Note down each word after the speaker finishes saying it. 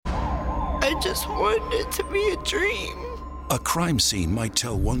I just wanted it to be a dream. A crime scene might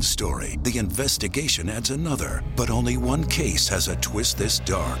tell one story, the investigation adds another, but only one case has a twist this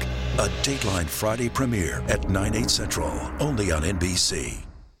dark. A Dateline Friday premiere at 9/8 Central, only on NBC.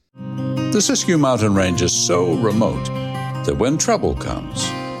 The Siskiyou Mountain Range is so remote that when trouble comes,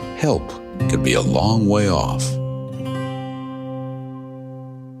 help can be a long way off.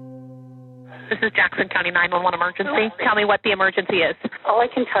 This is Jackson County 911 emergency. Tell me what the emergency is. All I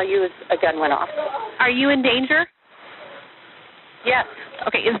can tell you is a gun went off. Are you in danger? Yes.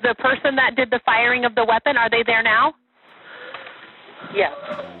 Okay, is the person that did the firing of the weapon, are they there now? Yes.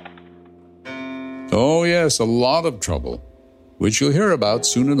 Oh, yes, a lot of trouble, which you'll hear about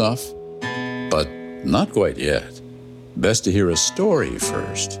soon enough, but not quite yet. Best to hear a story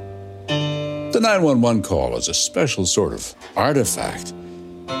first. The 911 call is a special sort of artifact.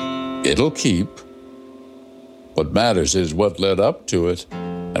 It'll keep. What matters is what led up to it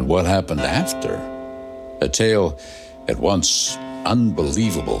and what happened after. A tale at once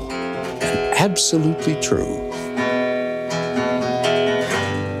unbelievable and absolutely true.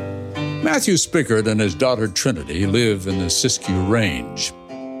 Matthew Spickard and his daughter Trinity live in the Siskiyou Range.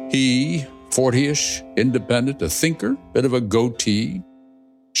 He, 40-ish, independent, a thinker, bit of a goatee.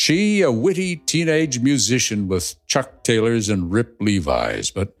 She, a witty teenage musician with Chuck Taylors and Rip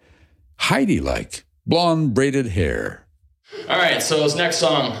Levis, but Heidi-like, blonde braided hair. All right, so this next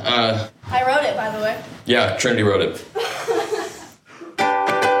song. I wrote it, by the way. Yeah, Trinity wrote it.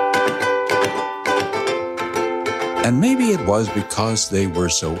 And maybe it was because they were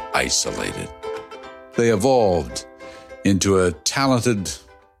so isolated. They evolved into a talented,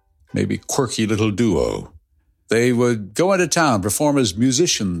 maybe quirky little duo. They would go into town, perform as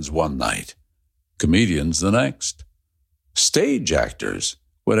musicians one night, comedians the next, stage actors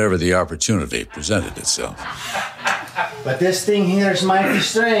whenever the opportunity presented itself. But this thing here is mighty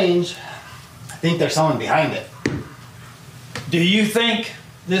strange. I think there's someone behind it. Do you think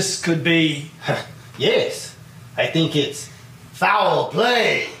this could be... Yes. I think it's foul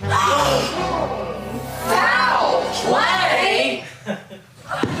play. Foul play?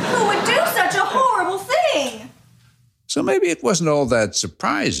 Who would do such a horrible thing? So maybe it wasn't all that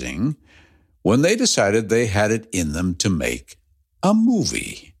surprising when they decided they had it in them to make a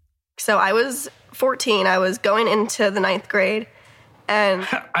movie. So I was 14. I was going into the 9th grade. And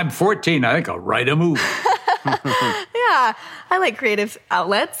I'm 14. I think I'll write a movie. Yeah, I like creative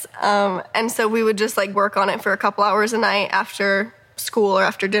outlets. And so we would just work on it for a couple hours a night after school or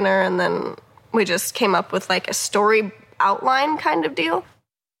after dinner. And then we just came up with a story outline kind of deal.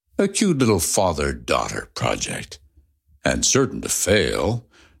 A cute little father-daughter project. And certain to fail,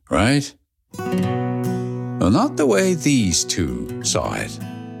 right? Well, not the way these two saw it.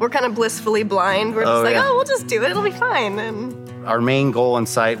 We're kind of blissfully blind. We're just we'll just do it. It'll be fine. And our main goal in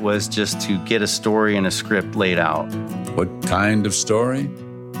sight was just to get a story and a script laid out. What kind of story?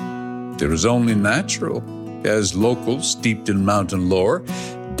 It was only natural. As locals steeped in mountain lore,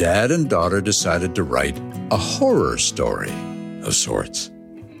 Dad and daughter decided to write a horror story of sorts.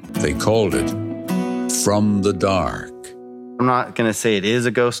 They called it From the Dark. I'm not going to say it is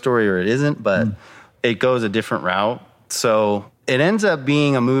a ghost story or it isn't, but it goes a different route. So it ends up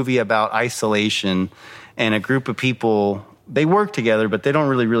being a movie about isolation and a group of people. They work together, but they don't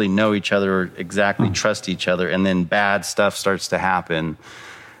really know each other or exactly trust each other. And then bad stuff starts to happen.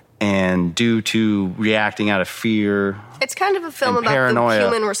 And due to reacting out of fear, it's kind of a film about paranoia, the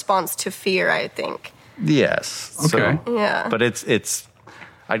human response to fear, I think. Yes. Okay. So, yeah. But it's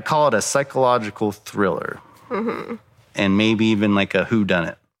I'd call it a psychological thriller. Mm-hmm. And maybe even a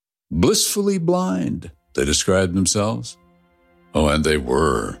whodunit. Blissfully blind, they described themselves. Oh, and they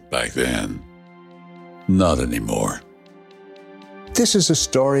were back then. Not anymore. This is a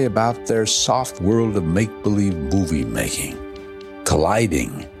story about their soft world of make-believe movie making,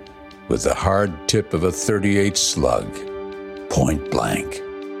 colliding with the hard tip of a .38 slug, point blank.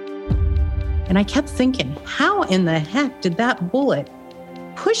 And I kept thinking, how in the heck did that bullet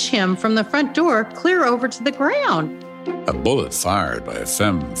push him from the front door clear over to the ground? A bullet fired by a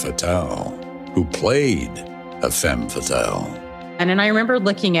femme fatale who played a femme fatale. And then I remember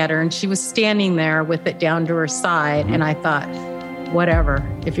looking at her, and she was standing there with it down to her side, and I thought, whatever,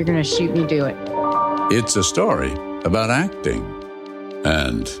 if you're going to shoot me, do it. It's a story about acting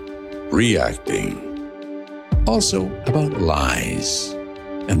and reacting. Also about lies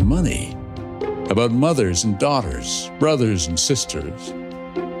and money. About mothers and daughters, brothers and sisters.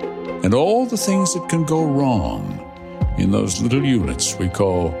 And all the things that can go wrong in those little units we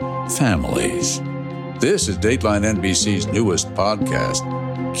call families. This is Dateline NBC's newest podcast,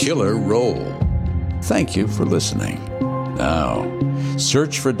 Killer Roll. Thank you for listening. Now,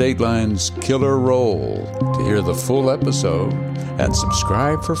 Search for Dateline's Killer Roll to hear the full episode and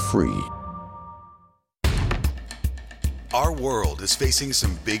subscribe for free. Our world is facing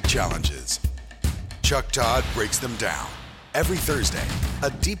some big challenges. Chuck Todd breaks them down. Every Thursday, a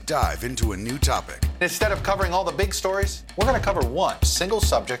deep dive into a new topic. Instead of covering all the big stories, we're going to cover one single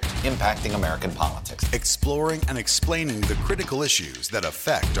subject impacting American politics. Exploring and explaining the critical issues that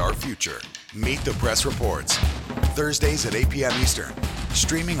affect our future. Meet the Press Reports. Thursdays at 8 p.m. Eastern.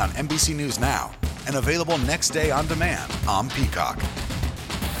 Streaming on NBC News Now and available next day on demand on Peacock.